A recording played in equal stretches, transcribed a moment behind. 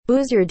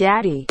Who's your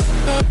daddy?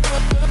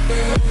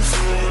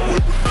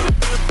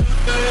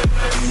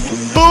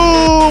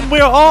 Boom!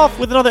 We're off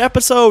with another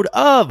episode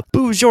of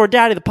Who's Your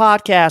Daddy, the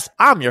podcast.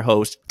 I'm your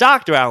host,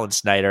 Dr. Alan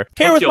Snyder.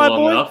 Here with my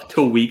boy. Enough.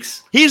 2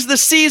 weeks. He's the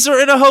Caesar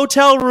in a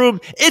hotel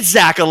room. It's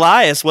Zach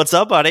Elias. What's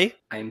up, buddy?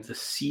 I'm the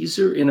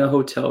Caesar in a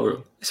hotel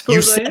room.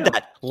 You said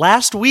that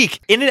last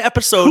week in an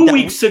episode. 2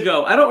 weeks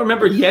ago. I don't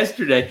remember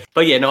yesterday.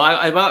 But yeah, no,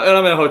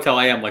 I'm in a hotel.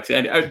 I am like,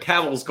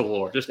 towels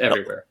galore, just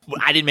everywhere.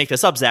 I didn't make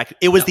this up, Zach.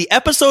 It was the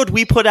episode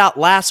we put out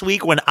last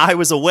week when I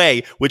was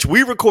away, which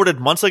we recorded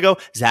months ago.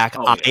 Zach,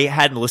 I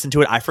hadn't listened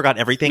to it. I forgot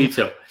everything. Me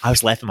too. I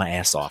was laughing my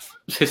ass off.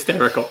 It's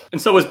hysterical. And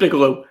so was Big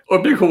Lou,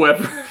 or Big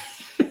whoever.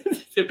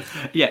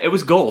 Yeah, it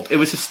was gold. It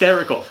was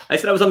hysterical. I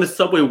said I was on the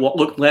subway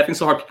laughing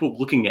so hard, people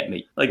looking at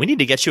me. Like, we need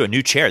to get you a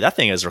new chair. That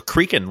thing is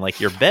creaking like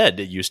your bed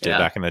it used to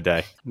back in the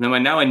day. Now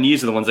my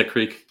knees are the ones that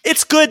creak.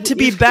 It's good to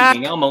be back.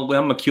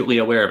 I'm acutely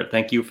aware of it.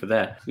 Thank you for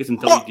that. Get some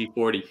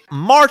WD-40.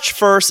 March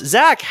 1st.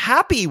 Zach,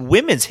 happy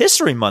Women's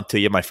History Month to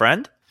you, my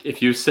friend.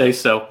 If you say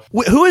so.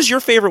 Who is your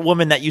favorite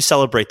woman that you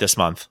celebrate this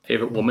month?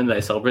 Favorite woman that I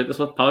celebrate this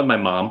month? Probably my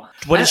mom.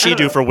 What does she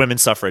do for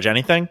women's suffrage?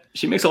 Anything?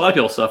 She makes a lot of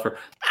people suffer.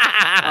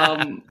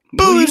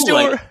 Who's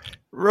your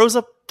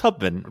Rosa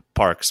Tubman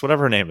Parks,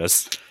 whatever her name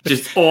is.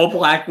 Just all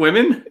black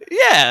women?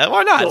 Yeah,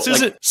 why not?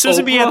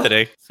 Susan B.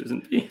 Anthony.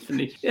 Susan B.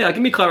 Anthony. Yeah,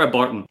 give me Clara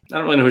Barton. I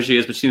don't really know who she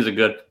is, but she seems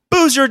good.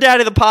 Who's Your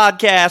Daddy, the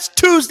podcast.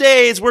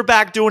 Tuesdays, we're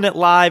back doing it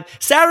live.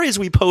 Saturdays,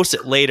 we post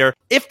it later.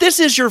 If this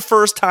is your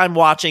first time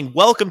watching,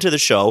 welcome to the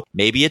show.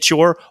 Maybe it's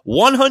your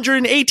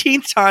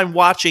 118th time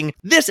watching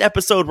this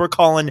episode we're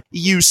calling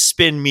You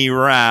Spin Me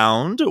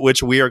Round,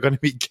 which we are going to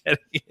be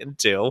getting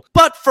into.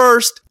 But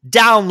first,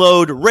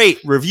 download, rate,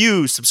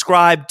 review,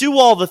 subscribe, do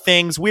all the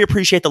things. We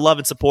appreciate the love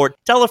and support.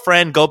 Tell a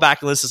friend, go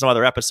back and listen to some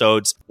other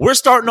episodes. We're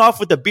starting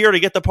off with the beer to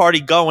get the party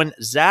going.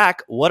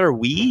 Zach, what are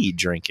we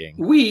drinking?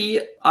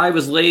 I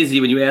was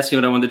lazy when you asked me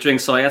what I wanted to drink,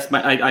 so I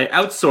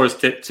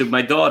outsourced it to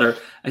my daughter.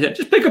 I said,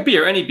 just pick a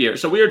beer, any beer.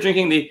 So we are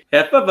drinking the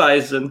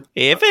Hefeweizen.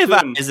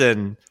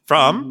 Hefeweizen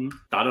from?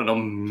 I don't know,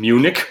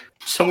 Munich?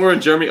 Somewhere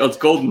in Germany. Oh, it's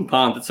Golden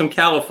Pond. It's from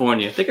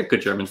California. They got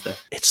good Germans there.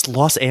 It's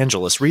Los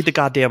Angeles. Read the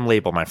goddamn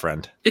label, my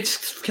friend.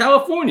 It's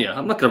California.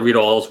 I'm not going to read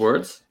all those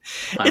words.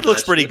 It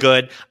looks pretty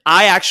good.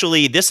 I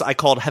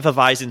called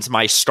Hefeweizen's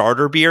my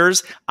starter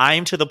beers.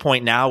 I'm to the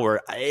point now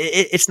where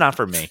it's not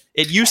for me.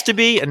 It used to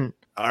be, and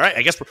all right,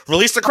 I guess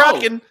release the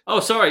Kraken.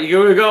 Oh, sorry.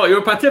 Here we go.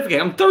 You're pontificating.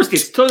 I'm thirsty.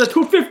 It's to the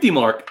 250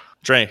 mark.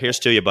 Dre, here's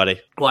to you, buddy.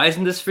 Why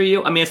isn't this for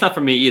you? I mean, it's not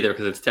for me either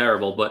because it's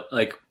terrible, but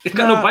like, it's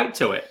got no bite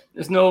to it.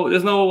 There's no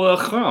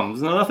chum.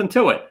 There's nothing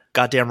to it.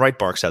 Goddamn right,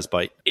 Barks has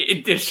bite.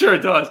 It sure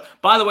does.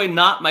 By the way,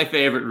 not my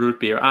favorite root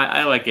beer.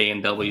 I like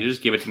A&W.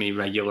 Just give it to me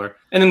regular.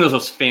 And then there's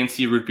those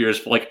fancy root beers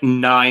for like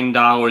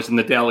 $9 in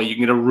the deli. You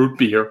can get a root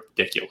beer.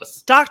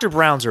 Ridiculous. Dr.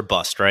 Brown's are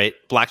bust, right?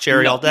 Black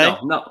cherry all day?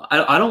 No.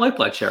 I don't like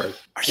black cherry.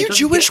 Are you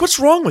Jewish? What's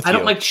wrong with you? I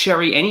don't like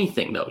cherry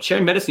anything, though.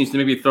 Cherry medicine used to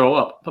make me throw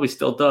up. Probably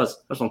still does.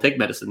 I just don't take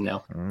medicine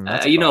now.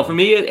 For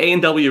me,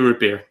 A&W root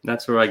beer.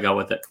 That's where I go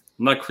with it.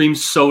 I'm not a cream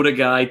soda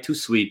guy. Too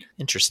sweet.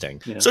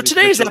 Interesting. Yeah, so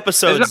today's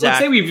episode, Zach... Let's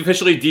say we've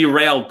officially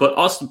derailed, but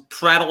us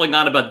prattling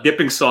on about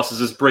dipping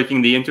sauces is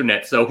breaking the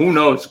internet. So who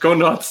knows? Go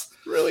nuts.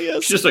 Really is.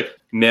 It's just like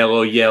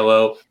Mellow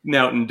Yellow,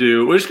 Mountain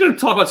Dew. We're just going to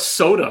talk about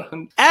soda.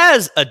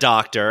 As a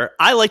doctor,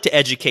 I like to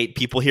educate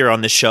people here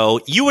on the show.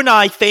 You and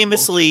I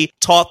famously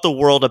taught the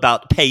world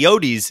about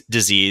peyote's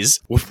disease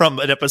from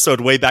an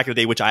episode way back in the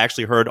day, which I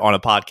actually heard on a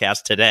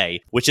podcast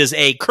today, which is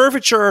a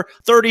curvature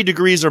 30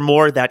 degrees or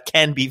more that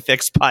can be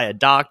fixed by a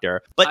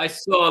doctor. But I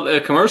saw a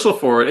commercial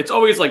for it. It's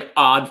always like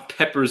odd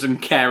peppers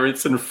and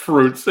carrots and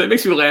fruits. It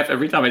makes me laugh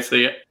every time I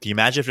see it. Can you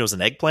imagine if it was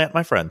an eggplant,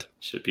 my friend?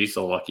 Should be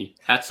so lucky.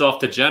 Hats off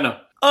to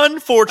Jenna.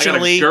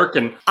 Unfortunately,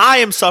 I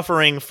am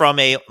suffering from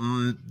a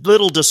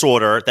little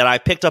disorder that I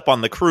picked up on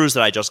the cruise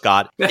that I just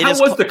got. Now, how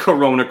was the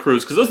Corona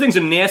cruise? Because those things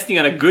are nasty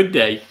on a good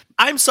day.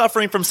 I'm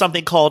suffering from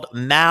something called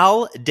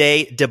mal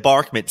de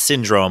débarquement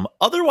syndrome,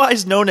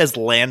 otherwise known as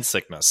land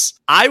sickness.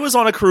 I was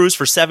on a cruise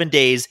for 7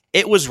 days.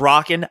 It was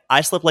rocking.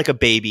 I slept like a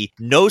baby.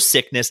 No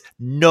sickness.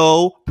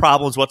 No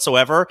problems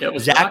whatsoever. It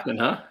was rocking,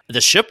 huh?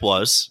 The ship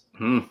was.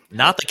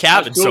 Not the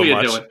cabin so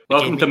much.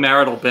 Welcome to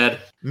marital bed.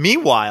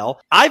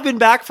 Meanwhile, I've been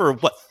back for,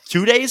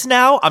 2 days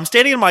now? I'm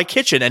standing in my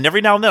kitchen, and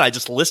every now and then I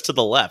just list to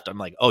the left. I'm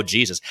like, oh,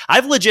 Jesus.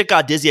 I've legit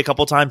got dizzy a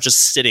couple times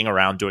just sitting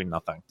around doing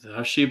nothing.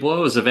 There she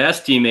blows.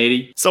 Avast,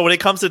 matey. So when it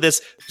comes to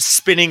this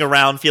spinning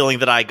around feeling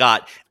that I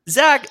got,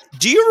 Zach,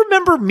 do you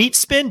remember meat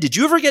spin? Did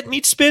you ever get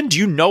meat spin? Do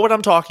you know what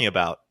I'm talking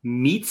about?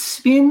 Meat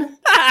spin?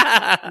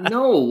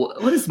 No.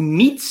 What is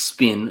meat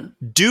spin?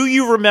 Do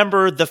you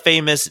remember the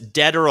famous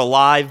Dead or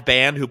Alive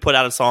band who put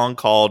out a song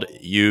called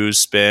You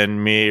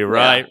Spin Me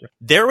Right? Yeah.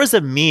 There was a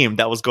meme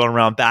that was going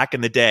around back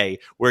in the day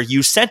where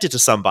you sent it to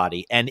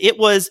somebody, and it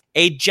was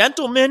a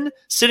gentleman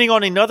sitting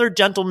on another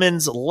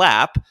gentleman's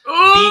lap.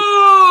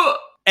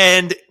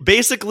 And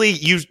basically,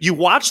 you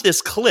watch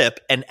this clip,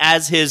 and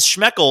as his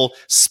schmeckle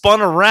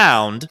spun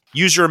around,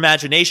 use your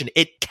imagination,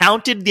 it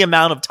counted the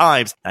amount of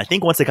times. And I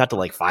think once it got to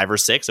like 5 or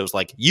 6, it was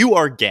like, you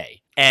are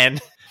gay. And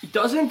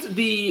Doesn't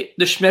the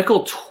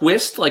Schmeckel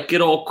twist, like,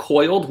 get all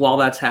coiled while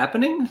that's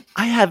happening?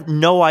 I have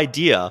no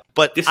idea,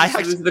 but These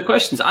are the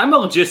questions. I'm a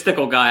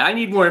logistical guy. I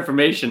need more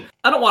information.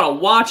 I don't want to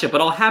watch it,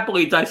 but I'll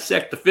happily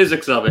dissect the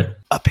physics of it.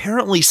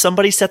 Apparently,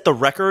 somebody set the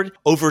record.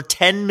 Over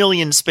 10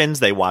 million spins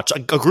they watched. A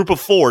group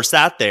of 4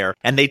 sat there,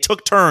 and they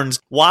took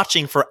turns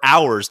watching for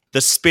hours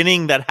the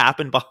spinning that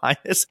happened behind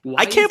this.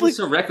 I can't believe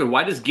this a record.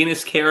 Why does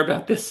Guinness care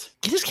about this?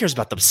 Guinness cares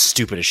about the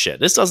stupidest shit.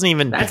 This doesn't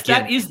even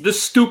That is the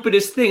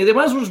stupidest thing. They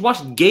might as well just watch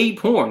gay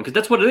porn, because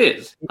that's what it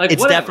is. Like,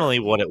 it's definitely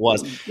what it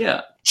was.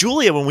 Yeah.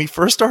 Julia, when we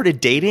first started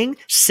dating,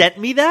 sent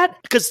me that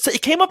because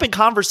it came up in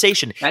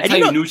conversation. That's how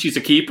you knew she's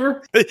a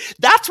keeper?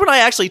 That's when I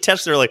actually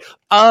texted her, like,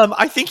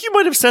 I think you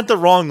might have sent the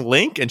wrong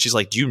link. And she's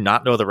like, do you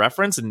not know the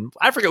reference? And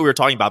I forget what we were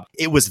talking about.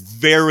 It was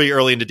very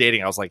early into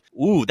dating. I was like,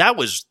 ooh,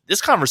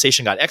 this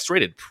conversation got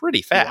X-rated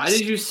pretty fast. Why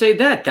did you say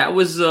that? That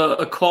was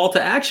a call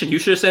to action. You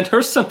should have sent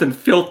her something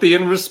filthy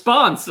in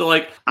response. So,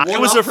 like, I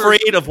was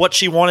afraid of what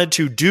she wanted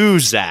to do,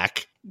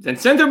 Zach. Then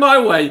send her my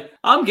way.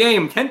 I'm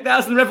game.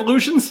 10,000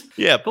 revolutions.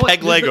 Yeah,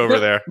 peg leg over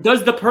there.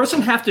 Does the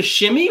person have to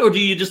shimmy, or do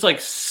you just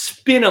like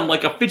spin them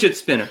like a fidget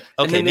spinner?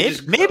 Okay,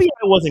 maybe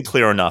I wasn't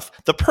clear enough.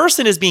 The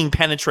person is being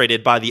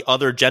penetrated by the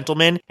other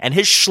gentleman, and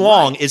his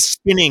schlong is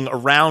spinning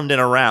around and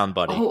around,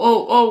 buddy.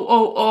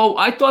 Oh!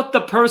 I thought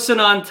the person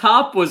on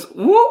top was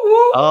woo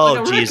woo. Oh,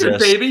 like a Jesus, record,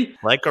 baby,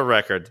 like a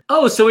record.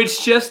 Oh, so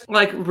it's just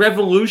like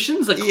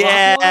revolutions, like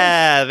yeah,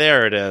 clockwise?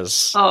 There it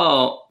is.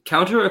 Oh.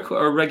 Counter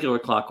or regular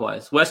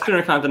clockwise? Western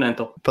or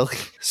continental?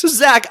 So,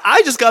 Zach,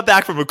 I just got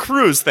back from a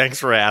cruise. Thanks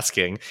for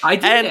asking. I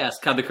did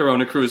ask how the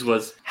Corona cruise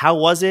was. How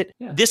was it?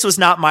 Yeah. This was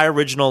not my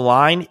original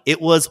line.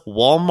 It was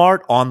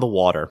Walmart on the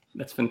water.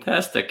 That's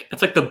fantastic.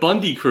 It's like the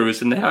Bundy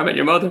cruise in the How I Met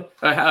Your Mother.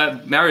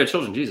 Marry Your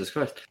Children. Jesus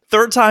Christ.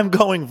 Third time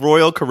going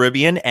Royal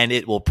Caribbean, and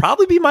it will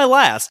probably be my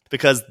last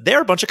because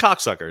they're a bunch of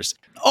cocksuckers.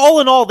 All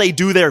in all, they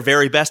do their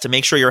very best to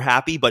make sure you're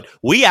happy, but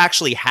we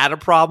actually had a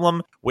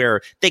problem where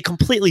they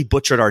completely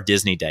butchered our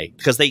Disney day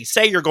because they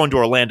say you're going to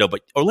Orlando,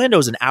 but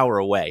Orlando's an hour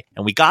away.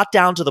 And we got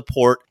down to the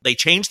port. They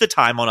changed the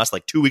time on us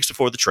like 2 weeks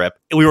before the trip.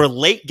 And we were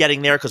late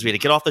getting there because we had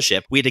to get off the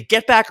ship. We had to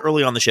get back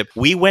early on the ship.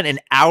 We went an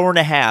hour and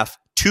a half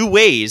 2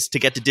 ways to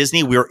get to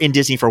Disney. We were in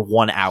Disney for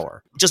 1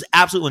 hour. Just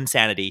absolute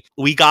insanity.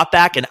 We got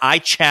back and I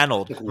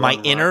channeled my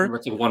inner...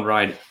 It's one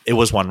ride. It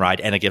was one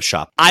ride and a gift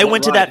shop. I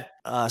went to that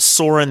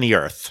Soar in the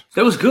Earth.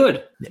 That was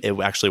good. It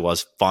actually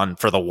was fun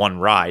for the one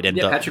ride. And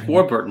Patrick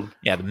Warburton.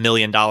 Yeah, the $1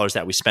 million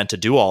that we spent to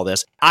do all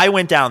this. I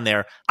went down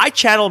there. I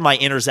channeled my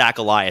inner Zach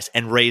Elias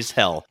and raised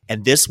hell.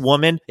 And this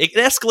woman, it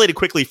escalated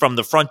quickly from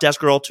the front desk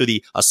girl to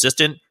the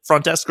assistant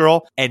front desk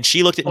girl. And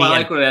she looked at me. I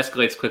like when it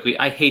escalates quickly.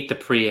 I hate the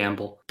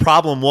preamble.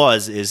 Problem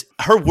is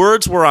her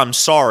words were, I'm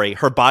sorry.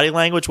 Her body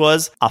language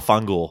was,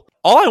 afangul.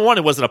 All I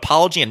wanted was an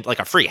apology and like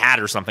a free hat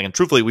or something. And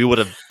truthfully, we would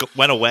have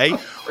went away.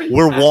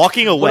 We're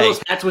walking away. One of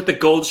those hats with the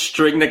gold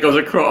string that goes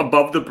across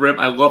above the brim.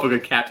 I love a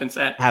good captain's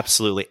hat.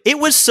 Absolutely. It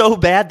was so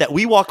bad that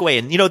we walk away.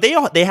 And, you know,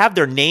 they have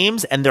their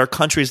names and their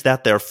countries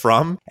that they're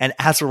from. And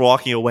as we're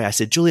walking away, I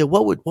said, Julia,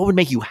 what would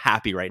make you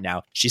happy right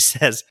now? She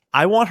says,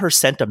 I want her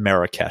sent to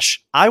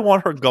Marrakesh. I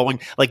want her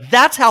going. Like,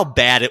 that's how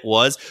bad it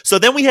was. So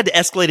then we had to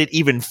escalate it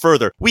even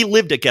further. We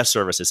lived at guest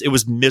services. It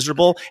was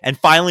miserable. And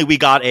finally, we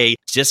got a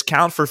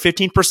discount for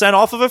 15%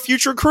 off of a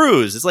future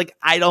cruise. It's like,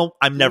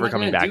 I'm never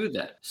coming back. Do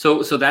that.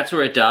 So that's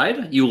where it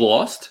died? You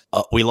lost?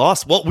 We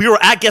lost. Well, we were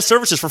at guest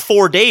services for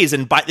 4 days,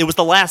 and it was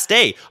the last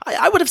day.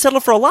 I would have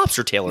settled for a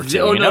lobster tail or two.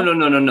 Oh,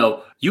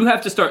 no. You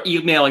have to start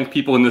emailing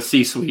people in the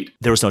C-suite.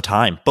 There was no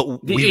time. But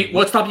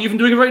what stopped you from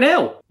doing it right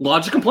now?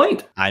 Lodge a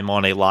complaint. I'm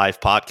on a live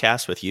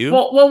podcast with you.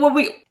 Well,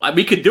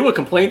 we could do a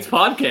complaints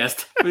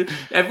podcast.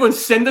 Everyone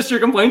send us your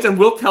complaints, and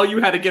we'll tell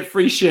you how to get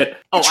free shit.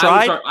 Oh,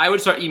 I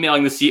would start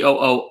emailing the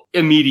COO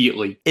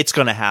immediately. It's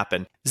going to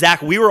happen.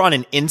 Zach, we were on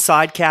an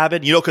inside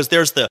cabin, because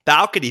there's the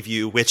balcony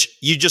view, which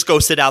you just go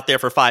sit out there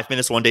for 5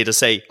 minutes one day to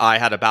say, I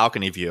had a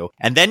balcony view.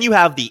 And then you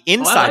have the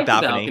inside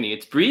balcony.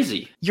 It's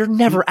breezy. You're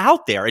never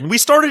out there. And we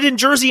started in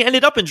Jersey,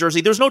 ended up in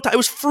Jersey. There's no time. It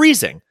was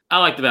freezing. I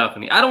like the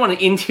balcony. I don't want an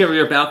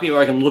interior balcony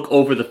where I can look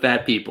over the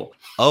fat people.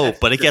 Oh,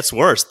 but it gets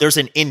worse. There's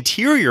an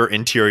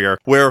interior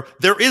where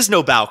there is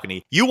no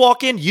balcony. You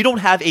walk in, you don't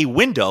have a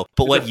window,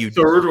 but what you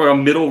third or a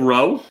middle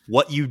row?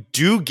 What you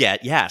do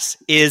get, yes,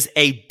 is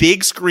a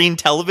big screen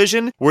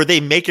television where they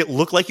make it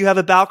look like you have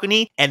a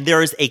balcony, and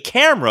there is a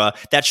camera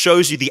that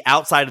shows you the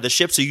outside of the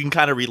ship so you can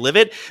kind of relive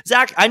it.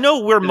 Zach, I know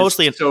we're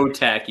mostly so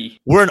tacky.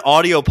 We're an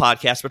audio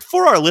podcast, but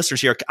for our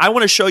listeners here, I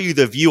want to show you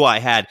the view I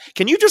had.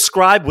 Can you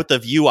describe what the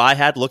view I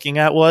had looking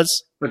at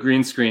was? The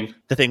green screen.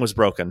 The thing was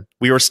broken.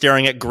 We were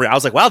staring at green. I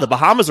was like, wow, the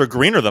Bahamas are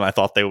greener than I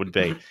thought they would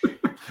be.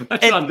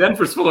 That's John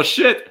Denver's full of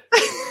shit.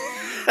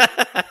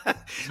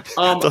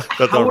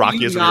 The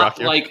Rockies are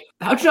Rocky.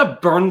 How'd you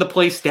not burn the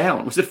place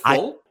down? Was it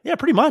full? Yeah,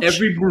 pretty much.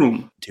 Every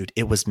room. Dude,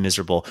 it was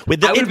miserable. I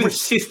would have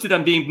insisted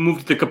on being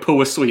moved to the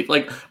Kapua suite.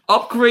 Like,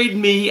 upgrade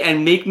me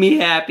and make me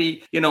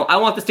happy. I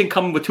want this thing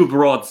coming with 2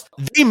 broads.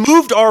 They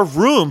moved our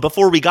room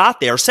before we got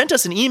there, sent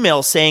us an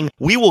email saying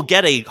we will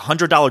get a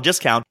 $100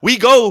 discount. We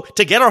go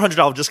to get our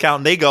 $100 discount,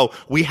 and they go,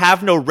 we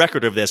have no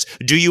record of this.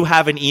 Do you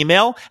have an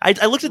email?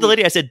 I looked at the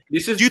lady. I said, do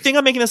you think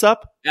I'm making this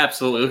up?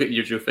 Absolutely. Look at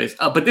your true face.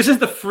 But this is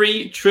the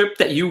free trip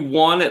that you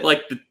won at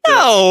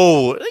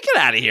No, get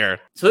out of here.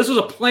 So this was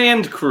a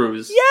planned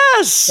cruise.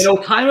 Yes. In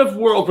a time of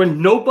world where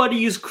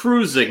nobody is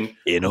cruising,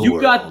 you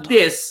got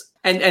this,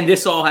 and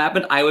this all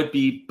happened, I would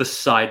be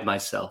beside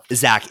myself.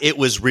 Zach, it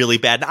was really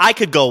bad. I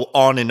could go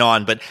on and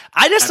on, but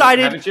I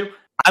decided... Haven't you?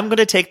 I'm going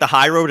to take the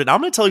high road, and I'm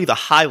going to tell you the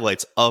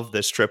highlights of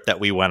this trip that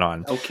we went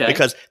on. Okay.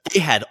 Because they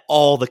had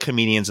all the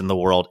comedians in the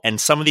world,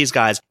 and some of these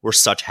guys were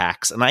such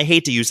hacks. And I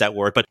hate to use that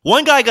word, but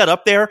one guy got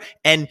up there,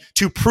 and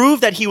to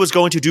prove that he was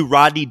going to do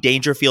Rodney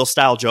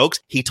Dangerfield-style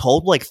jokes, he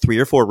told like 3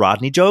 or 4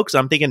 Rodney jokes.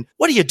 I'm thinking,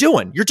 what are you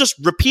doing? You're just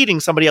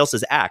repeating somebody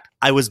else's act.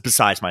 I was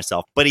besides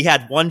myself. But he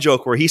had one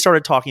joke where he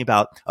started talking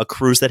about a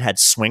cruise that had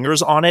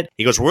swingers on it.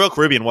 He goes, Royal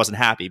Caribbean wasn't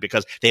happy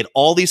because they had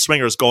all these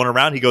swingers going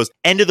around. He goes,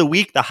 end of the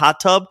week, the hot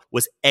tub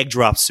was egg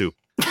drop soup.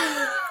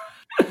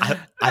 I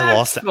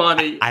lost it.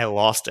 Funny. I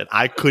lost it.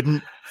 I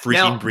couldn't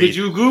freaking breathe. Did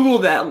you Google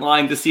that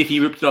line to see if he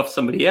ripped it off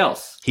somebody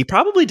else? He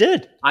probably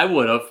did. I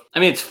would have. I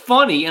mean, it's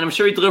funny, and I'm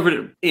sure he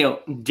delivered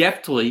it,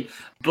 deftly.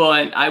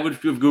 But I would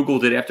have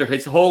Googled it after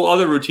his whole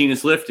other routine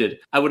is lifted.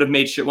 I would have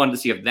wanted to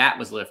see if that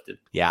was lifted.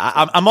 Yeah,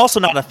 I'm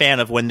also not a fan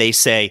of when they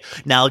say,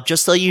 now,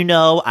 just so you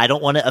know, I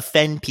don't want to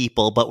offend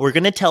people, but we're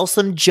going to tell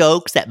some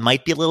jokes that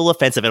might be a little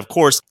offensive. And of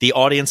course, the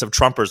audience of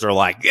Trumpers are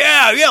like,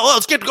 yeah, well,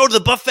 let's go to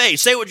the buffet.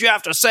 Say what you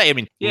have to say. I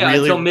mean, yeah,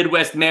 really? Until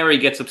Midwest Mary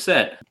gets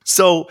upset.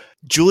 So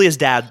Julia's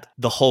dad,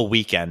 the whole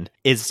weekend,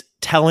 is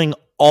telling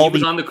He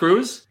was on the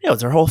cruise? Yeah, it was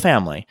their whole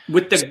family.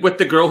 With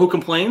the girl who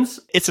complains?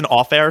 It's an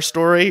off-air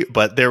story,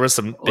 but there was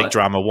some big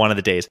drama one of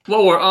the days.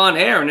 Well, we're on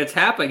air and it's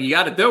happening. You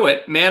got to do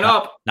it. Man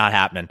up. Not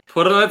happening.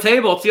 Put it on the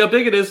table. See how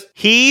big it is.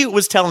 He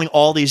was telling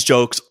all these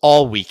jokes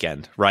all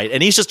weekend, right?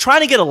 And he's just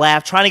trying to get a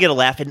laugh.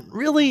 And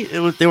really,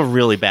 they were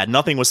really bad.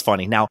 Nothing was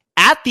funny. Now,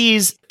 at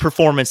these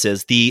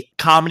performances, the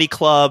comedy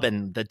club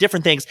and the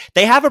different things,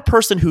 they have a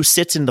person who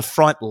sits in the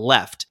front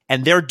left,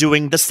 and they're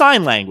doing the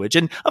sign language.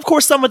 And of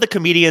course, some of the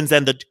comedians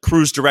and the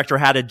cruise director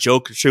had a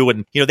joke too,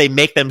 and they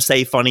make them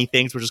say funny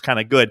things, which is kind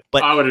of good.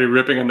 But I would be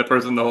ripping on the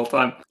person the whole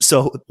time.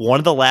 So one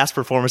of the last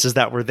performances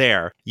that were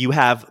there, you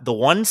have the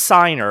one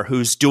signer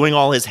who's doing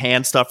all his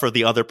hand stuff for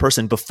the other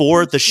person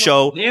before the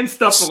show. Hand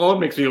stuff alone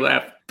makes me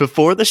laugh.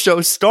 Before the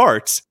show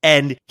starts,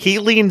 and he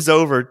leans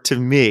over to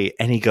me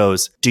and he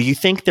goes, do you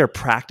think they're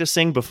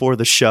practicing before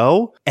the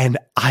show? And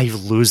I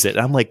lose it.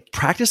 I'm like,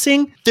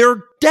 practicing?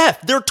 They're deaf.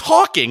 They're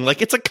talking.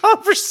 Like, it's a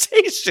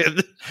conversation.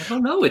 I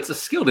don't know. It's a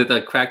skill. Did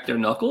they crack their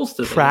knuckles?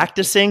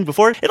 Practicing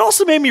before? It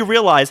also made me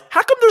realize,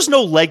 how come there's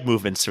no leg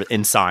movements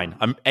in sign?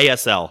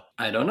 ASL.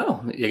 I don't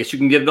know. I guess you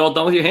can get it all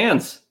done with your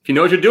hands. If you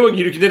know what you're doing,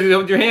 you can get it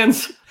done with your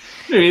hands.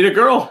 You need a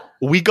girl.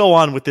 We go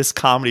on with this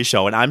comedy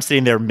show, and I'm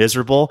sitting there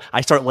miserable.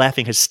 I start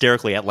laughing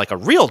hysterically at like a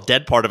real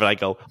dead part of it. I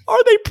go,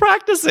 are they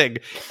practicing?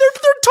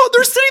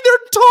 They're sitting there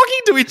talking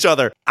to each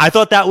other. I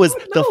thought that was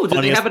the funniest.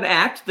 Do they have an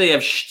act? Do they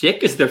have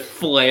shtick? Is there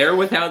flair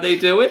with how they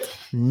do it?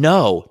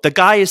 No. The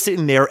guy is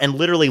sitting there and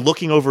literally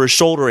looking over his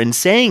shoulder and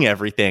saying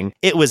everything.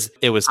 It was too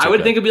I would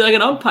good. think it'd be like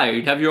an umpire.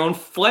 You'd have your own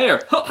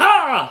flair. Ha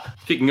ha!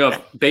 Speaking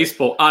of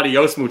baseball,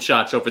 adios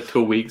muchachos over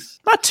 2 weeks.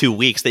 Not 2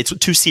 weeks. It's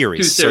 2 series.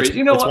 2 series. So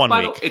you know it's what?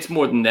 1 week. It's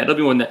more than that. It'll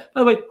be more than that.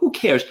 By the way, who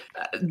cares?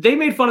 They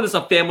made fun of this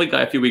on Family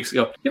Guy a few weeks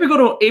ago. You ever go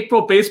to an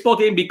April baseball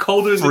game and be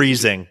colder than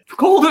freezing?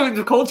 Colder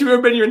you've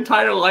ever been in your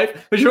entire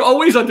life? Because you're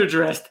always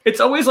underdressed. It's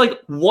always like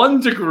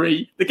 1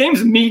 degree. The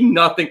games mean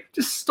nothing.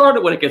 Just start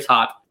it when it gets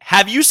hot.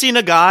 Have you seen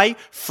a guy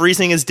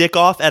freezing his dick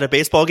off at a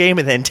baseball game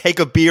and then take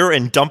a beer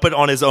and dump it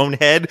on his own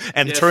head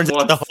and turns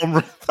out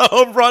the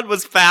home run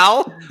was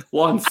foul?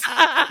 Once.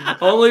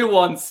 Only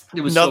once.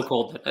 It was so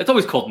cold. It's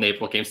always cold in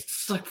April games.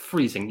 It's like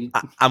freezing.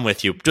 I'm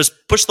with you. Just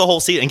push the whole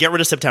season and get rid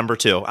of September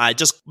too.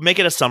 Just make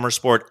it a summer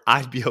sport.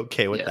 I'd be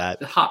okay with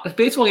that. Hot.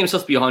 Baseball game is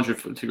supposed to be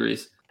 100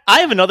 degrees. I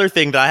have another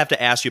thing that I have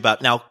to ask you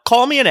about. Now,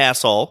 call me an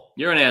asshole.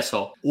 You're an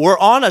asshole. We're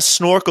on a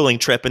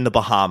snorkeling trip in the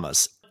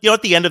Bahamas.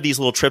 At the end of these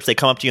little trips, they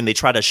come up to you and they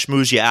try to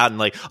schmooze you out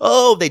and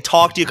they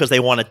talk to you because they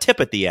want a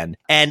tip at the end.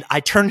 And I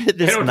turn to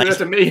this. They don't do that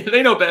to me.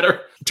 They know better.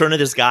 Turn to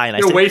this guy and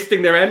I said,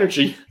 wasting their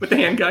energy with the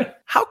hand guy.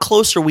 How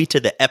close are we to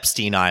the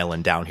Epstein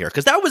Island down here?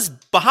 Because that was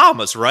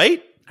Bahamas,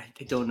 right?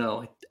 I don't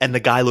know. And the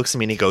guy looks at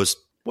me and he goes,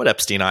 what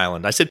Epstein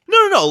Island? I said,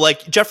 no,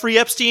 like Jeffrey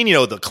Epstein,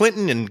 the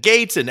Clinton and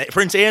Gates and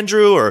Prince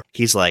Andrew. Or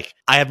he's like,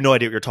 I have no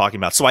idea what you're talking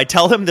about. So I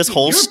tell him this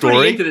whole story.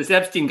 You're pretty into this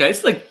Epstein guy.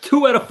 It's like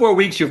 2 out of 4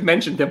 weeks you've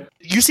mentioned him.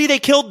 You see, they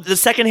killed the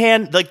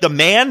secondhand, like the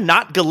man,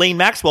 not Ghislaine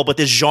Maxwell, but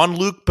this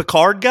Jean-Luc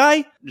Picard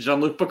guy.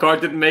 Jean-Luc Picard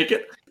didn't make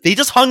it. They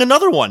just hung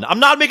another one. I'm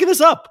not making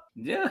this up.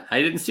 Yeah,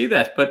 I didn't see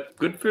that, but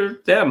good for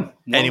them.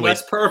 One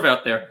less perv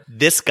out there.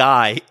 This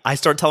guy, I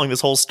start telling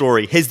this whole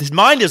story. His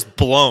mind is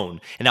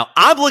blown. And now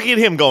I'm looking at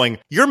him going,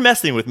 you're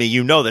messing with me.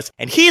 You know this.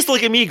 And he's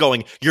looking at me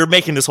going, you're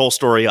making this whole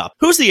story up.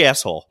 Who's the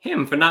asshole?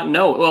 Him for not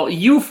knowing. Well,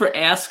 you for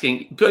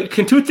asking.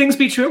 Can two things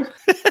be true?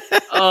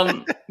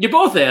 You're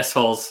both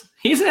assholes.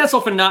 He's an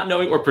asshole for not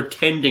knowing or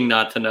pretending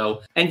not to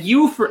know. And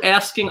you for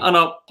asking on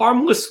a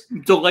harmless,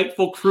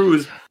 delightful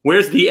cruise,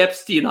 where's the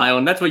Epstein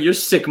Island? That's where your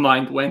sick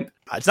mind went.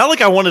 It's not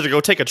like I wanted to go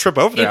take a trip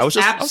over there. It's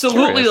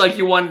absolutely like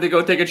you wanted to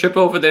go take a trip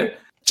over there.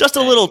 Just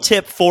a little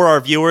tip for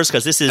our viewers,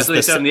 because this is... That's what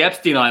they said on the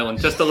Epstein Island.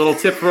 Just a little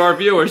tip for our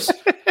viewers.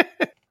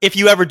 If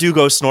you ever do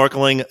go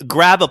snorkeling,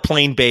 grab a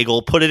plain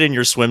bagel, put it in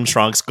your swim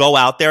trunks, go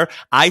out there.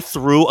 I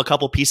threw a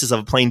couple pieces of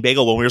a plain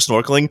bagel when we were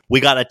snorkeling. We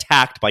got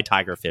attacked by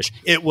tigerfish.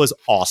 It was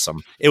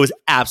awesome. It was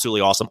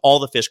absolutely awesome. All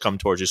the fish come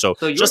towards you. So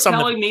you're just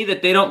telling me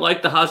that they don't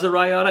like the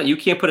Hazarayana? You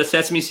can't put a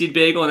sesame seed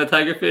bagel on a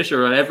tigerfish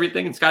or on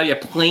everything? It's got to be a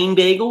plain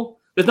bagel?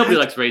 There's nobody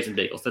likes raisin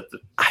bagels.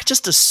 I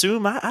just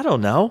assume, I don't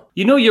know.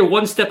 You know you're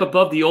one step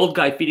above the old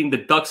guy feeding the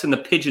ducks and the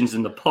pigeons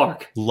in the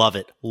park. Love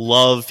it.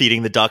 Love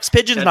feeding the ducks.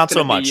 Pigeons, not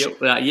so much.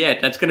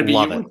 Yeah, that's going to be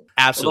love it.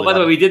 Absolutely. Although, by the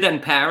way, we did that in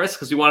Paris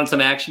because we wanted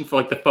some action for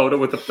like the photo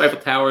with the Eiffel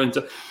Tower. And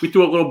so we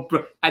threw a little,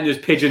 and there's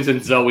pigeons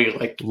and Zoe.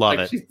 Love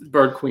it. She's the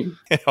bird queen.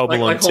 Home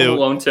Alone Home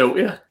Alone 2.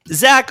 Yeah.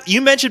 Zach,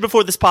 you mentioned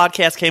before this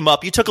podcast came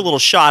up, you took a little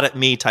shot at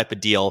me type of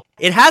deal.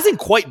 It hasn't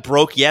quite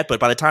broke yet, but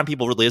by the time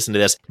people really listen to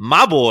this,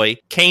 my boy,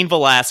 Cain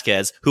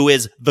Velasquez, who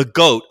is the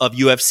GOAT of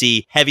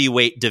UFC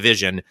heavyweight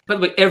division. By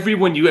the way,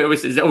 everyone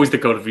is always the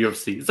GOAT of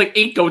UFC. It's like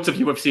 8 GOATs of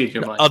UFC in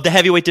your mind. Of the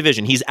heavyweight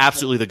division, he's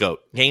absolutely the GOAT.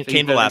 Cain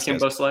Velasquez.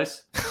 Kimbo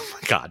Slice? Oh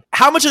my God.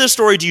 How much of this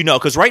story do you know?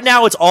 Because right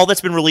now, it's all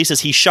that's been released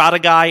is he shot a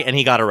guy and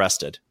he got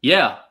arrested.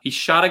 Yeah, he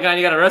shot a guy and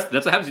he got arrested.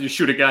 That's what happens when you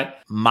shoot a guy.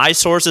 My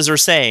sources are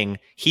saying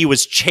he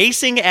was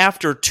chasing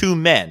after 2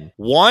 men.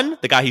 One,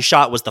 the guy he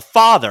shot was the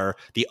father.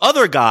 The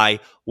other guy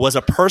was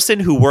a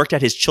person who worked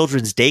at his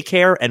children's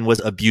daycare and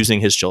was abusing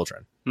his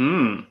children.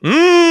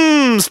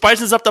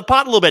 Spices up the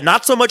pot a little bit.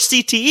 Not so much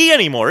CTE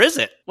anymore, is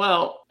it?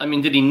 Well, I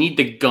mean, did he need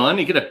the gun?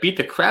 He could have beat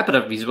the crap out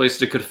of him. He's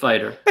always a good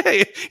fighter.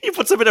 He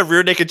puts him in a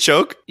rear naked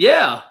choke?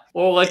 Yeah.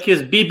 Or like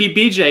his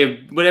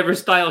BBBJ, whatever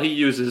style he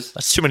uses.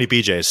 That's too many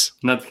BJs.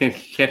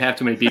 Can't have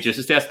too many BJs.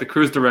 Just ask the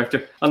cruise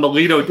director on the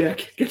Lido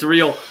deck. It's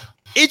real.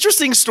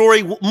 Interesting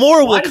story.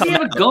 More will come. Why does he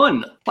have a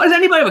gun? Why does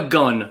anybody have a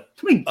gun?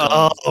 Too many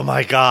guns. Oh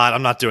my God,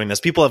 I'm not doing this.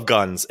 People have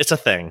guns. It's a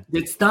thing.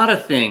 It's not a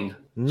thing.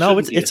 No,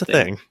 it's a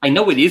thing. I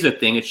know it is a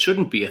thing. It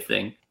shouldn't be a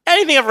thing.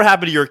 Anything ever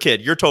happened to your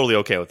kid, you're totally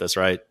okay with this,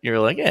 right? You're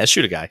like, yeah,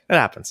 shoot a guy. It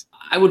happens.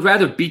 I would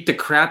rather beat the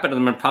crap out of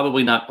them and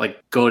probably not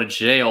like go to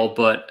jail.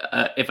 But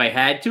if I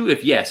had to,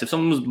 if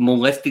someone was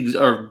molesting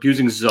or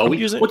abusing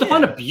Zoe, what's the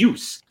fun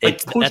abuse?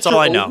 Like, that's all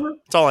I know.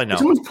 That's all I know. If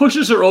someone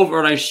pushes her over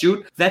and I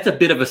shoot, that's a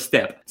bit of a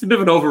step. It's a bit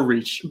of an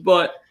overreach.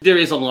 But there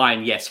is a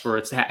line, yes, where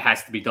it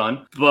has to be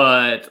done.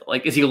 But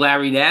like, is he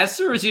Larry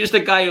Nassar or is he just a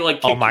guy who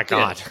like? Oh my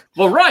God.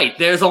 Well, right.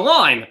 There's a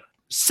line.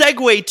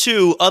 Segue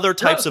to other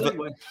types of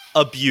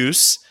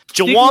abuse.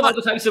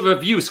 Other types of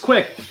abuse,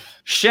 quick.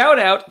 Shout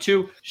out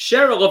to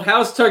Cheryl of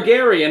House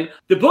Targaryen.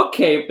 The book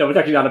came... No, it's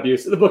actually not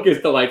abuse. The book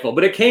is delightful.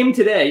 But it came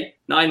today,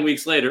 9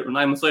 months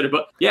later.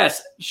 But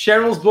yes,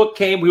 Cheryl's book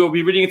came. We will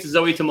be reading it to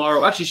Zoe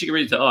tomorrow. Actually, she can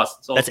read it to us.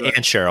 That's Aunt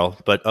Cheryl,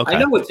 but okay. I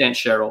know it's Aunt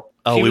Cheryl.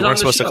 Oh, we weren't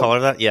supposed to call her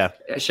that? Yeah.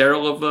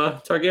 Cheryl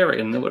of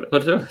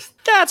Targaryen.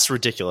 That's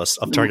ridiculous.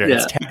 Of Targaryen.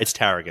 Yeah. It's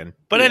Targaryen.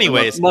 But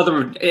anyways.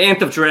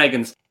 Aunt of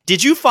Dragons.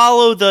 Did you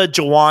follow the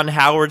Juwan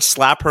Howard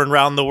slap her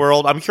around the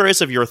world? I'm curious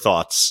of your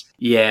thoughts.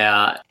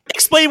 Yeah.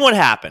 Explain what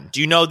happened.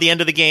 Do you know the end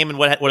of the game and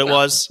what it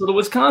was? So the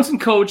Wisconsin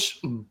coach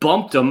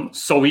bumped him,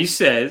 so he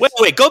says.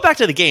 Wait. Go back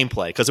to the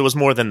gameplay, because it was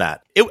more than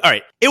that. All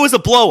right. It was a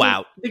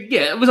blowout.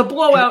 Yeah, it was a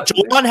blowout.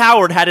 Juwan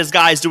Howard had his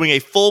guys doing a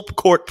full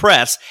court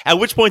press, at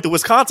which point the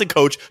Wisconsin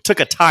coach took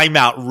a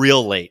timeout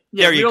real late.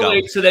 Yeah, there you go.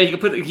 Late so that he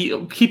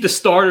could keep the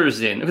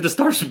starters in. Put the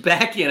starters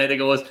back in, I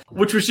think it was,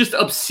 which was just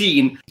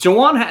obscene.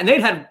 And they'd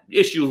had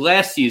issue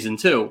last season,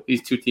 too,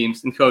 these two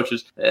teams and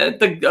coaches.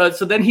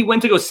 So then he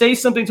went to go say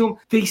something to him.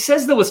 He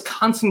says the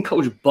Wisconsin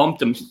coach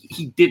bumped him.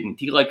 He didn't.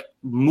 He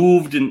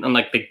moved and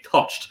they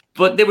touched.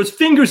 But there was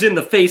fingers in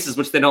the faces,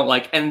 which they don't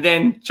like. And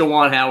then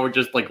Juwan Howard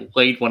just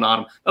laid one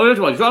on him.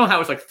 Juwan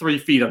Howard's 3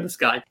 feet on this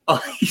guy.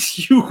 He's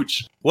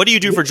huge. What do you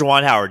do for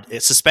Juwan Howard?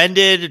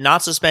 Suspended?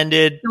 Not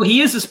suspended? No,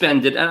 he is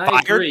suspended, and Fired? I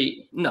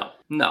agree. No.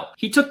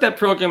 He took that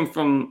program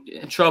from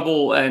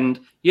trouble, and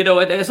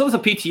as well as a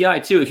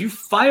PTI too. If you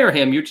fire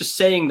him, you're just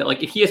saying that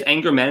if he has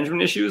anger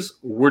management issues,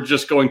 we're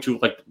just going to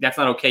that's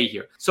not okay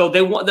here. So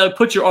they'll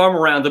put your arm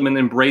around him and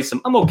embrace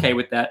him. I'm okay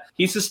with that.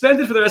 He's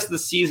suspended for the rest of of the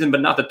season,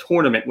 but not the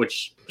tournament,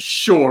 which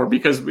sure,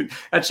 because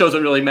that shows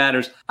what really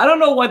matters. I don't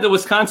know why the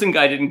Wisconsin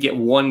guy didn't get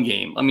one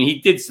game. I mean, he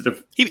did sort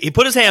of... He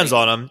put his hands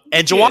on him,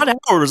 and Juwan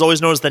Howard was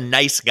always known as the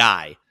nice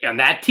guy. On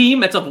that team,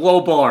 that's a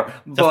low bar.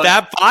 The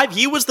Fab Five,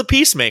 he was the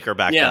peacemaker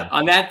back then. Yeah,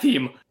 on that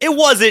team. It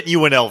wasn't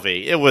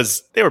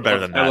UNLV. They were better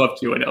than that. I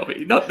loved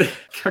UNLV. Not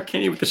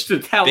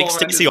the towel. Big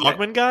Stacey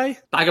Augmon guy?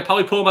 I could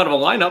probably pull him out of a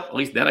lineup. At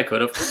least then I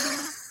could have.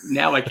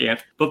 Now I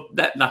can't. But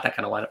not that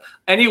kind of lineup.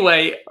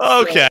 Anyway.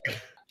 Okay.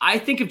 I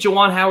think if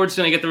Juwan Howard's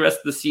going to get the rest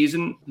of the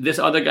season, this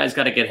other guy's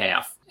got to get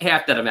half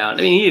that amount.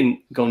 I mean, he didn't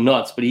go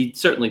nuts, but he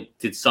certainly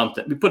did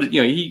something. We put it,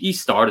 he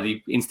started,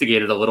 he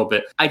instigated a little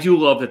bit. I do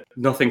love that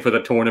nothing for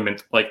the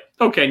tournament. Like,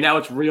 okay, now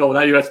it's real.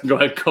 Now you have to go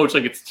ahead and coach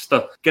like it's just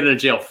a get out of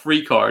jail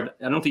free card.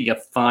 I don't think you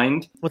get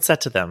fined. What's that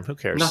to them? Who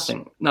cares?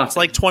 Nothing. It's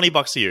like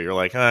 $20 a year. You're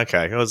like,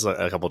 okay, it was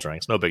a couple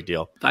drinks. No big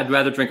deal. I'd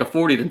rather drink a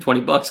 40 than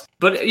 $20.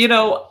 But,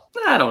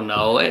 I don't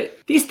know.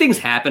 These things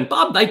happen.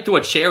 Bob Knight threw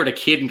a chair at a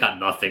kid and got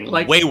nothing.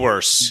 Like way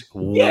worse.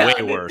 Way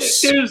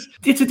worse.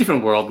 It's a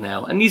different world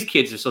now, and these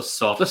kids are so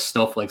soft. They're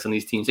snowflakes on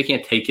these teams. They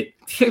can't take it.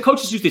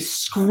 Coaches used to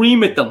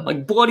scream at them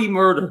like bloody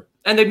murder.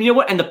 And then, you know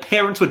what? And the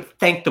parents would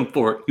thank them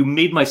for it. You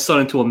made my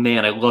son into a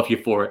man. I love you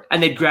for it.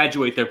 And they'd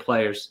graduate their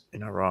players. You're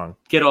not wrong.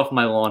 Get off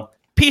my lawn.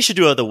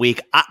 Pishadoo of the week.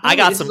 I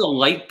got some. This is a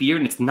light beer,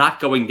 and it's not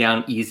going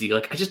down easy.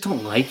 Like, I just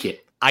don't like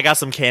it. I got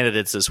some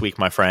candidates this week,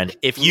 my friend.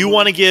 If you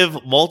want to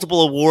give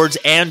multiple awards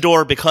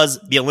and/or because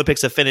the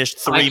Olympics have finished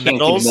 3 medals, I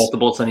can't give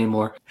multiples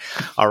anymore.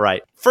 All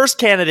right, first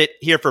candidate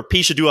here for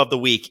Pishadoo of the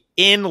week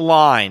in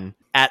line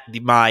at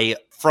my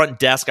front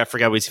desk. I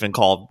forgot what it's even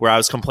called, where I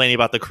was complaining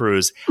about the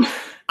cruise.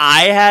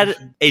 I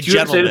had a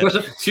gentleman.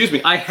 Excuse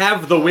me, I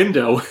have the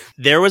window.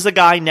 There was a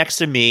guy next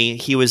to me.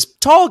 He was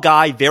tall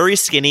guy, very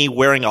skinny,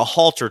 wearing a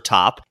halter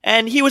top,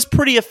 and he was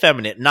pretty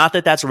effeminate. Not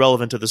that that's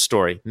relevant to the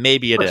story.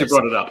 Maybe it is. But you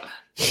brought it up.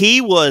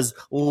 He was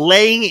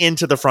laying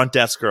into the front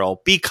desk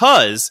girl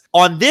because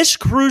on this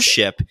cruise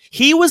ship,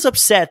 he was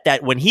upset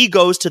that when he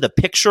goes to the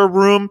picture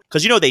room,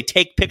 because they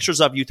take pictures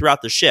of you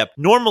throughout the ship.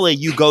 Normally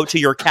you go to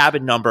your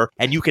cabin number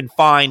and you can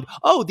find,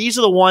 these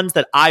are the ones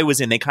that I was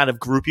in. They kind of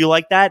group you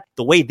like that.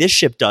 The way this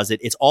ship does it,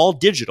 it's all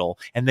digital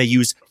and they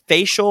use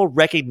facial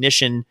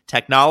recognition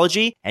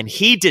technology, and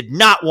he did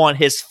not want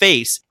his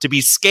face to be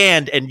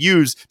scanned and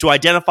used to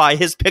identify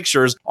his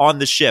pictures on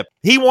the ship.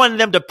 He wanted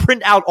them to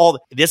print out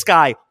this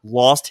guy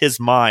lost his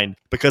mind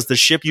because the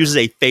ship uses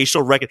a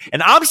facial recognition.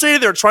 And I'm saying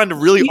they're trying to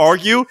really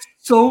argue.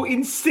 So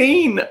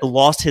insane.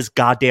 Lost his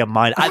goddamn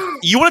mind.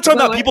 You want to talk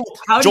about people?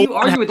 How do you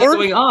argue with that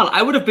going on?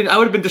 I would have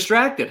been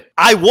distracted.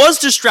 I was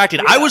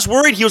distracted. Yeah. I was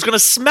worried he was going to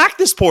smack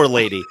this poor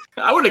lady.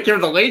 I wouldn't care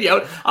the lady. I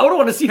would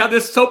want to see how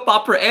this soap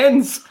opera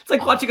ends. It's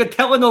like watching a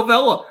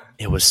telenovela.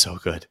 It was so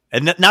good.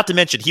 And not to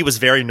mention, he was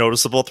very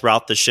noticeable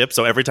throughout the ship.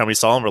 So every time we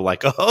saw him, we're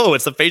like, oh,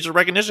 it's the facial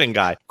recognition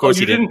guy. Of course,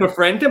 you didn't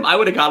befriend him? I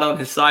would have got on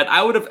his side.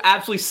 I would have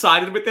absolutely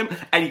sided with him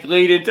and he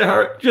laid into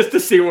her just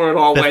to see where it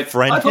all went.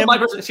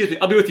 Excuse me,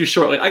 I'll be with you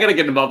shortly. I got to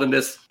get involved in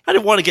this. I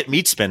didn't want to get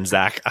meat spin,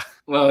 Zach.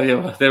 Well,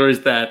 yeah, there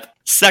is that.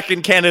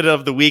 Second candidate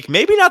of the week,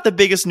 maybe not the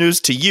biggest news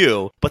to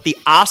you, but the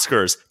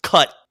Oscars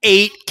cut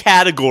 8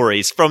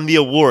 categories from the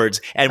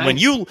awards. And when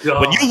you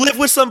live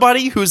with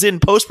somebody who's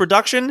in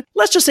post-production,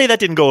 let's just say that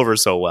didn't go over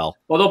so well.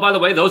 Although, by the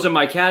way, those are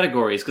my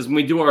categories, because when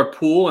we do our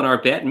pool and our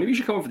bet, maybe you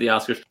should come over for the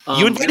Oscars.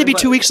 You invited me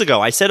 2 weeks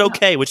ago. I said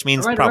okay, which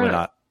means probably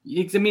not.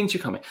 It means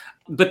you're coming.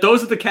 But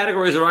those are the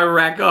categories where I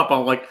rack up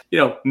on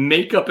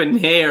makeup and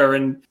hair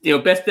and,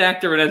 best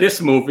actor in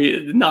this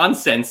movie,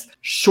 nonsense,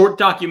 short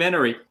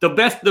documentary.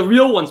 The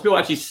real ones people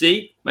actually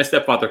see, my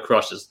stepfather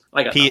crushes.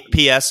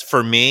 P.S.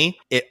 for me,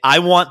 I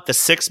want the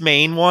 6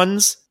 main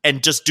ones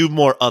and just do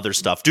more other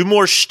stuff. Do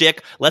more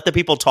shtick. Let the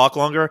people talk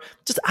longer.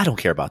 I don't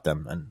care about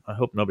them. And I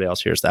hope nobody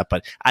else hears that,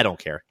 but I don't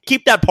care.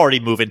 Keep that party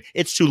moving.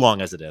 It's too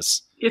long as it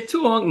is. It's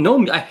too long.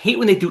 No, I hate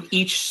when they do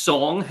each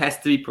song has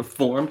to be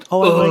performed.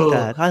 Oh, I like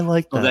that. I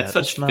like that. Oh, that's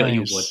such filler. Nice.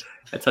 You would.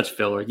 That's such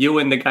filler. You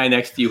and the guy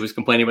next to you who's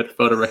complaining about the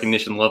photo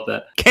recognition love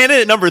that.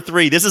 Candidate number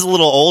 3. This is a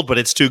little old, but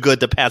it's too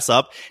good to pass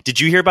up. Did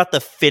you hear about the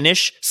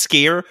Finnish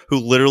skier who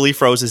literally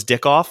froze his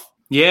dick off?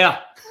 Yeah,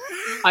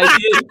 I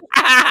did.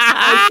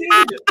 I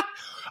did.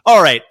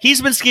 All right,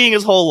 he's been skiing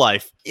his whole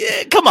life.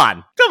 Yeah, come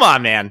on,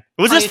 man.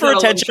 Was this for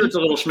attention? I'm sure it's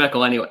a little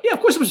schmeckle anyway. Yeah, of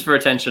course it was for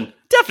attention.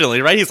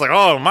 Definitely, right? He's like,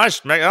 oh, my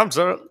schmeckle. I'm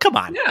sorry. Come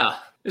on. Yeah,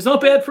 there's no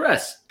bad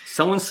press.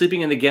 Someone's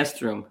sleeping in the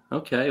guest room.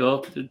 Okay,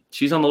 well,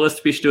 she's on the list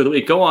to be Pishadoo of the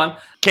week. Go on.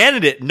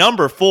 Candidate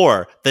number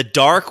 4, the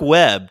dark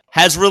web,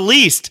 has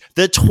released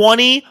the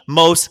 20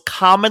 most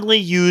commonly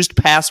used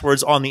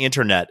passwords on the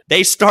internet.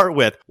 They start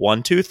with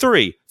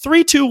 123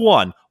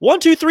 321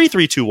 123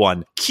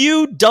 321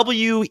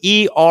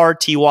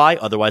 QWERTY,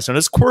 otherwise known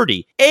as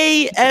QWERTY,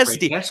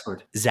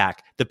 ASD.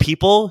 Zach, the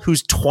people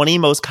whose 20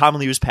 most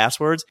commonly used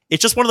passwords,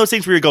 it's just one of those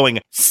things where you're going,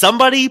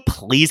 somebody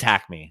please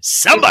hack me.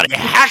 Somebody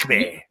hack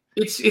me.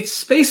 It's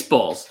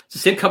Spaceballs. It's the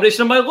same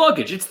combination of my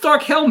luggage. It's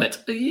Dark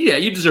Helmet. Yeah,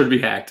 you deserve to be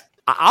hacked.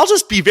 I'll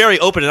just be very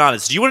open and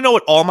honest. Do you want to know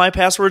what all my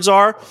passwords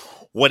are?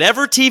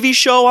 whatever TV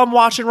show I'm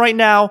watching right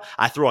now,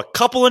 I throw a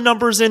couple of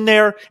numbers in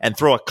there and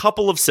throw a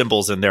couple of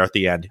symbols in there at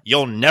the end.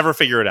 You'll never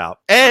figure it out.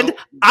 And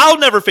I'll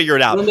never figure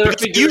it out. We'll never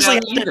figure it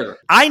out either.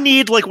 I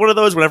need like one of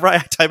those whenever I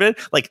type it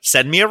in, like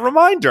send me a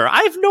reminder.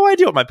 I have no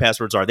idea what my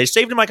passwords are. They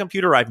saved in my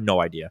computer. I have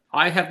no idea.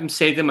 I have them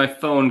saved in my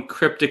phone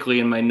cryptically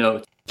in my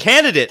notes.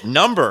 Candidate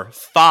number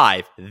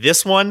 5.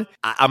 This one,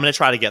 I'm going to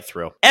try to get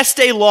through.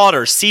 Estee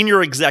Lauder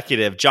senior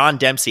executive John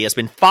Dempsey has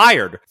been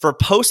fired for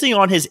posting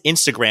on his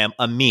Instagram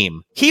a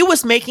meme. He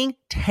was making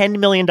 $10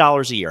 million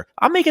a year.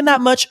 I'm making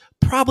that much,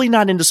 probably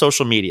not into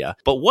social media.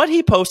 But what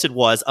he posted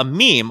was a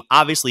meme,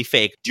 obviously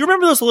fake. Do you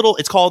remember those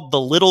it's called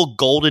the Little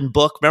Golden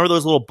Book? Remember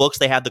those little books?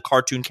 They had the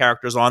cartoon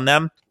characters on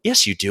them?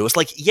 Yes, you do. It's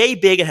like yay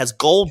big. It has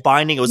gold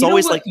binding. It was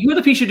always like... You're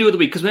the Pishadoo of the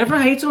week, because whenever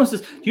I hate someone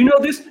says, do you know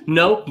this?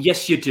 No.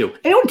 Yes, you do.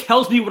 Anyone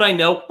tells me what I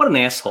know, what an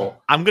asshole.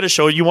 I'm going to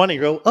show you one and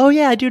you go, oh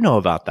yeah, I do know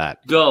about that.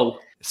 Go.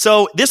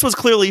 So this was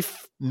clearly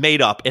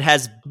made up. It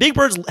has Big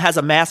Bird has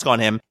a mask on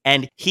him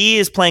and he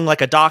is playing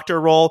like a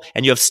doctor role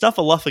and you have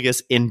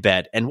Snuffleupagus in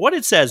bed. And what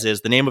it says is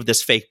the name of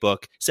this fake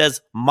book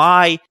says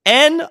my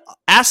N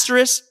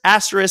asterisk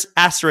asterisk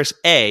asterisk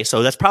A.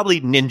 So that's probably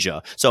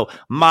ninja. So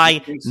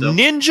my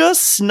ninja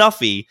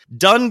Snuffy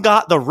done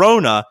got the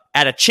Rona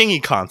at a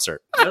Chingy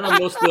concert. I don't know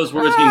most of those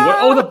words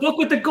being the book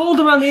with the gold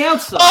around the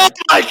outside. Oh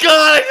my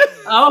God.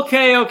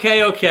 Okay.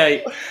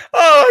 Oh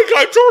my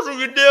God, I told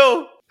you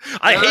do.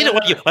 I hate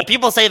it when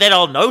people say they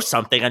don't know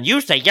something and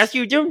you say, yes,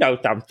 you do know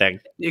something.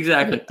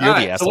 Exactly. You're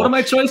the asshole. So what are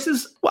my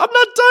choices? Well, I'm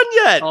not done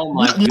yet. Oh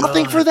my God.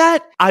 Nothing for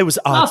that? I was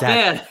on not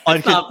bad.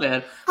 It's not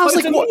bad. I was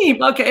like,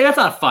 what? Okay, that's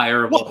not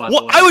fireable.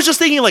 Well, I was just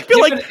thinking, like,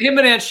 him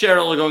and Aunt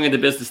Cheryl are going into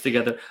business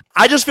together.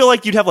 I just feel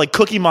like you'd have like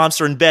Cookie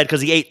Monster in bed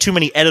because he ate too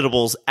many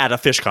editables at a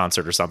Fish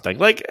concert or something.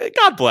 Like,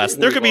 God bless.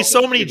 There could be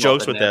so many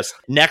jokes with this.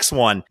 Next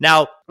one.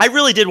 Now, I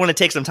really did want to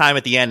take some time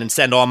at the end and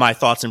send all my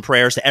thoughts and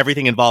prayers to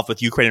everything involved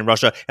with Ukraine and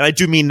Russia, and I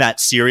do mean that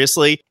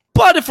seriously.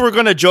 But if we're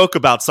going to joke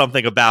about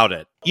something about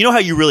it, you know how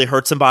you really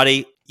hurt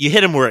somebody? You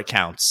hit them where it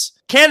counts.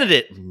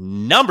 Candidate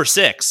number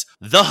 6,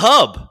 The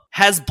Hub,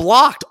 has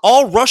blocked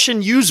all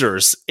Russian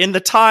users in the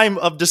time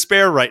of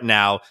despair right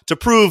now to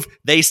prove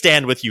they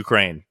stand with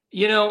Ukraine.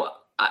 You know,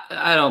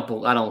 I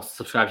don't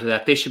subscribe to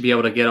that. They should be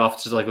able to get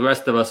off just like the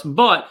rest of us.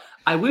 But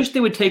I wish they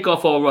would take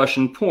off all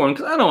Russian porn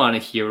because I don't want to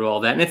hear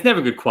all that. And it's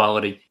never good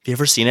quality. Have you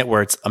ever seen it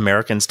where it's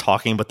Americans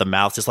talking, but the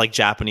mouth is like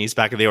Japanese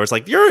back in the day? It's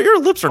like, your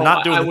lips are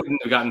not doing I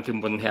wouldn't have gotten to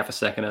more than half a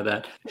second of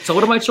that. So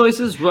what are my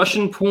choices?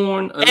 Russian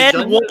porn?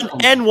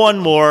 And one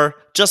more,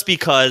 just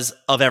because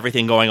of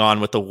everything going on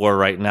with the war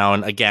right now.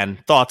 And again,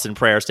 thoughts and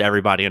prayers to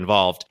everybody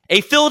involved. A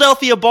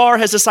Philadelphia bar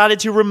has decided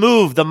to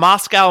remove the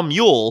Moscow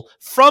Mule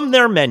from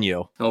their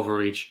menu.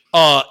 Overreach.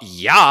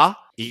 Yeah.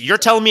 You're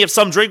telling me if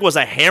some drink was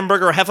a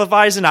hamburger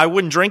Hefeweizen, I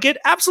wouldn't drink it?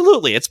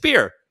 Absolutely. It's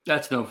beer.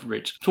 That's no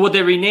overreach. So what'd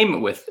they rename it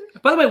with?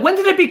 By the way, when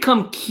did it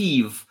become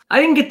Kyiv? I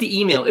didn't get the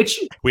email.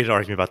 We had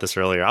argued about this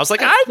earlier. I was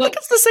like, I think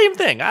it's the same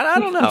thing. I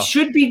don't know. It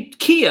should be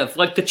Kiev,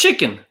 like the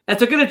chicken. If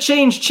they're going to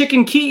change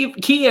chicken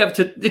Kiev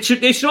to,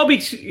 they should all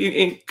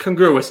be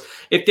congruous.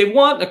 If they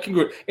want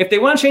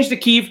to change to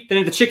Kiev,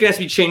 then the chicken has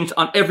to be changed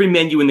on every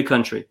menu in the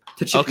country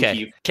to chicken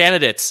Kiev.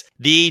 Candidates.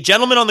 The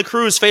gentleman on the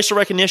cruise, facial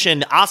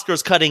recognition,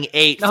 Oscars cutting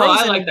 8.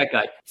 I like that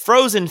guy.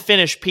 Frozen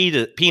Finnish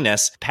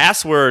penis,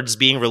 passwords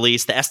being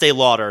released, the Estee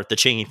Lauder, the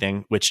Chingy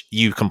thing, which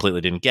you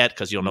completely didn't get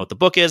because you don't know what the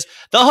book is,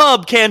 the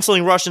Hub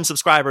canceling Russian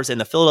subscribers,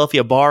 and the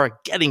Philadelphia bar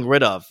getting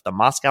rid of the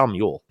Moscow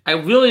Mule. I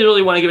really,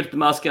 really want to give it to the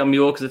Moscow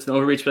Mule because it's an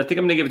overreach, but I think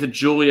I'm going to give it to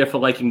Julia for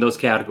liking those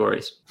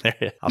categories.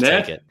 I'll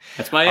take it.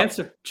 That's my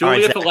answer.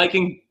 Julia for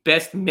liking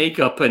best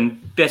makeup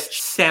and best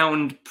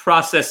sound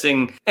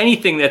processing,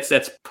 anything that's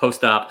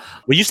post-op.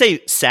 When you say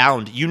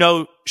sound, you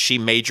know she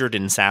majored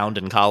in sound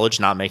in college,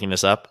 not making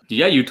this up?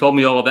 Yeah, you told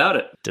me all about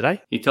it. Did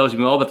I? He tells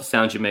me all about the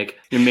sounds you make,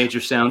 your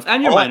major sounds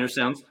and your minor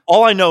sounds.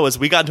 All I know is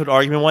we got into an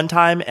argument one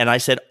time, and I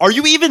said, are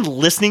you even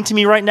listening to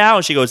me right now?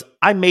 And she goes,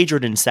 I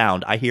majored in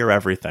sound. I hear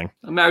everything.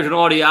 I'm married to an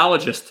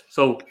audiologist,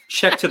 so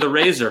check to the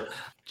razor.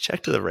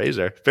 Check to the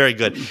razor. Very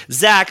good.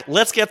 Zach,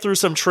 let's get through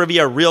some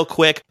trivia real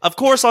quick. Of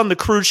course, on the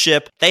cruise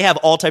ship, they have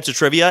all types of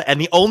trivia,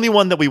 and the only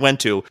one that we went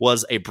to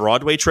was a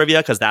Broadway trivia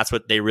because that's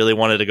what they really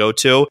wanted to go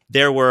to.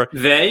 There were...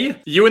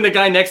 You and the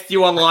guy next to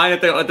you online at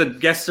the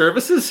guest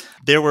services?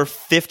 There were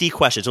 50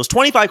 questions. It was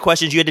 25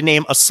 questions. You had to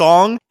name a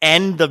song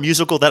and the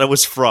musical that it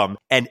was from.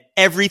 And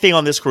everything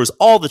on this cruise,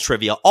 all the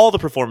trivia, all the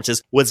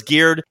performances was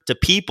geared to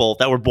people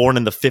that were born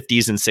in the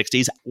 50s and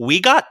 60s.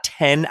 We got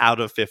 10 out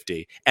of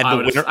 50. And I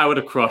would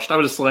have crushed. I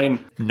would have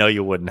slain. No,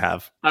 you wouldn't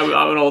have. We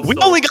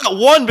only got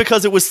one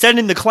because it was Send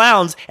in the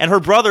Clowns. And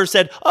her brother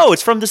said, oh,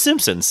 it's from The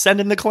Simpsons.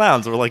 Send in the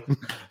Clowns. We're like...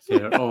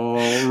 They're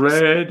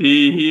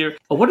already here.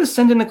 Oh, what is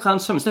Send in the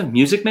Clowns from? Is that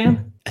Music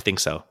Man? I think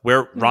so.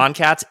 Where Ron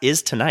Katz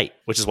is tonight,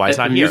 which is why he's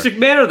not here. Music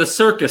Man or the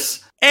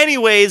circus?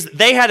 Anyways,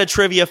 they had a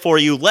trivia for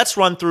you. Let's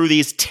run through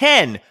these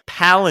 10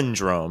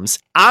 palindromes.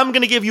 I'm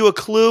going to give you a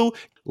clue.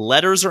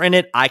 Letters are in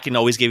it. I can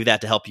always give you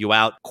that to help you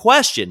out.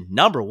 Question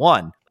number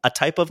 1. A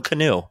type of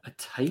canoe. A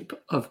type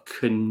of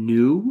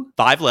canoe?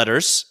 5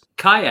 letters.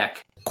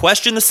 Kayak.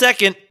 Question the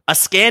second. A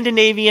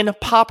Scandinavian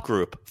pop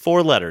group.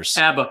 4 letters.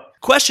 ABBA.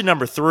 Question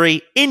number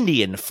 3.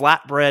 Indian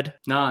flatbread.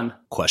 Non.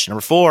 Question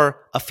number 4.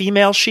 A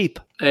female sheep.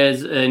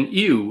 As an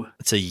U.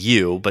 It's a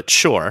U, but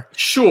sure.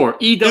 Sure.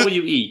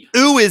 EWE.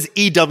 U is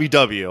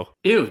EWW.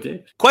 Ew,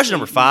 dude. Question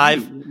number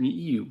 5.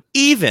 U.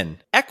 Even.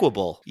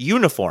 Equable.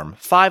 Uniform.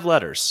 5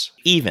 letters.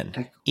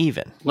 Even.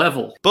 Even.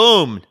 Level.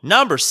 Boom.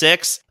 Number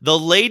 6. The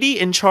lady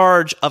in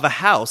charge of a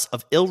house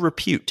of ill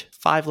repute.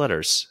 5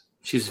 letters.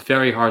 She's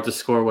very hard to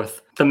score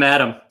with. The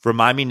madam.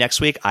 Remind me next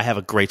week. I have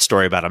a great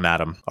story about a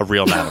madam. A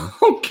real madam.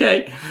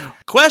 Okay.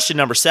 Question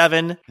number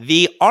 7.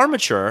 The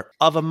armature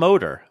of a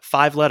motor.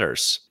 5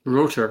 letters.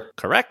 Rotor.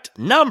 Correct.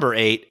 Number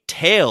 8.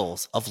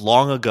 Tales of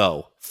long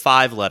ago.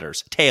 5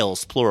 letters.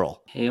 Tales,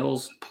 plural.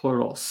 Tales,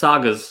 plural.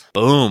 Sagas.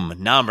 Boom.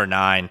 Number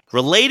 9.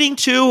 Relating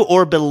to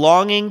or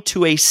belonging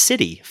to a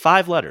city.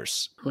 5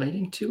 letters.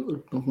 Relating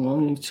to or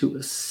belonging to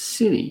a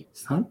city.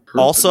 It's not urban.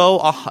 Also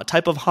a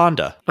type of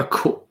Honda. A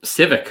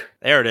Civic.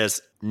 There it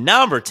is.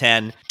 Number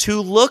 10.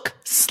 To look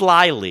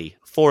slyly.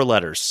 4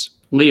 letters.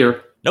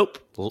 Lear. Nope.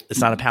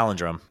 It's not a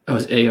palindrome. That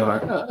was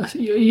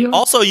AR.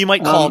 Also, you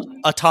might call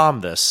a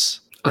Tom this.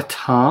 A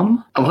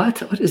Tom? What?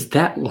 What does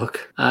that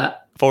look?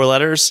 4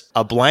 letters.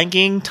 A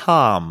blanking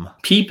Tom.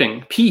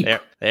 Peeping. Peep.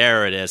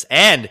 There it is.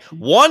 And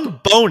one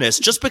bonus,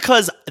 just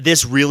because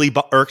this really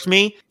irked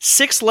me.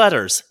 6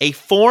 letters. A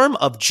form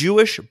of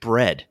Jewish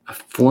bread. A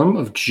form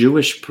of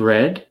Jewish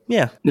bread?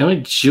 Yeah. The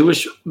only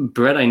Jewish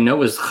bread I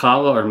know is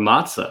challah or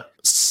matzah.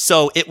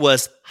 So it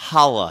was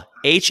challah. Hallah.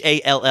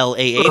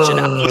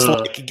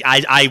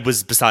 And I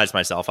was besides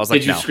myself. I was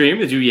like, Did you scream?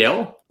 Did you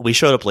yell? We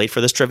showed up late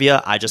for this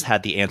trivia. I just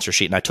had the answer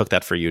sheet and I took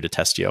that for you to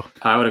test you.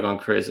 I would have gone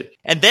crazy.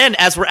 And then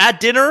as we're at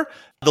dinner,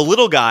 the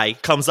little guy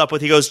comes up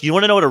with, he goes, you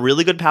want to know what a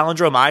really good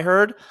palindrome I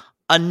heard?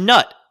 A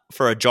nut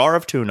for a jar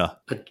of tuna.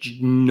 A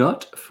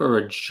nut for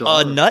a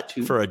jar A nut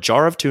for a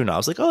jar of tuna. I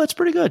was like, oh, that's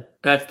pretty good.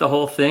 That's the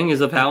whole thing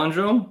is a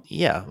palindrome?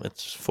 Yeah,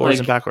 it's forwards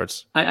and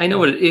backwards. I know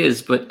what it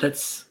is, but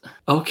that's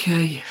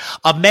okay.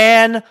 A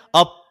man,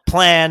 a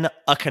plan,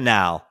 a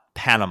canal.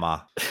 Panama.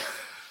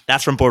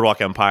 That's from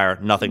Boardwalk Empire.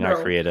 Nothing I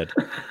created.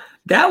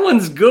 That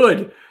one's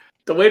good.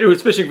 The waiter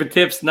who's fishing for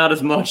tips, not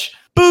as much.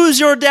 Booze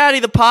Your Daddy,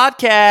 the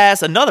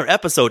podcast. Another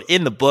episode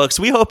in the books.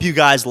 We hope you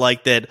guys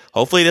liked it.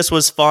 Hopefully this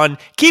was fun.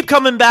 Keep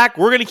coming back.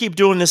 We're going to keep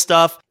doing this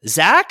stuff.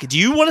 Zach, do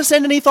you want to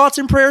send any thoughts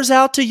and prayers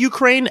out to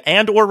Ukraine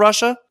and or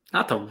Russia?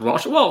 Not the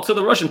Russian. Well, to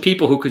the Russian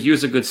people who could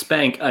use a good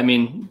spank. I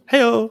mean,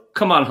 hey-o.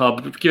 Come on,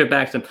 Hub. Give it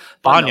back to them.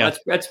 Anya. No,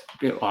 that's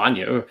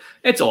Anya.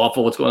 It's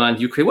awful what's going on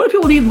in Ukraine. What do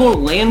people need more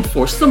land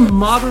for? It's the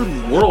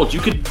modern world. You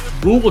could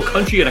rule a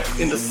country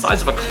in the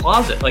size of a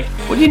closet. Like,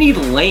 what do you need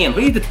land? What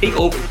do you need to take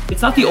over?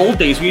 It's not the old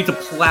days. We need to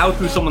plow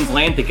through someone's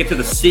land to get to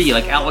the sea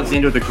like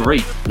Alexander the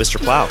Great.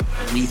 Mr. Plow.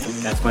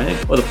 That's my name.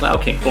 Or the Plow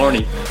King,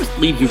 Barney. Just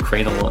leave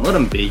Ukraine alone. Let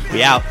him be.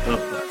 We out.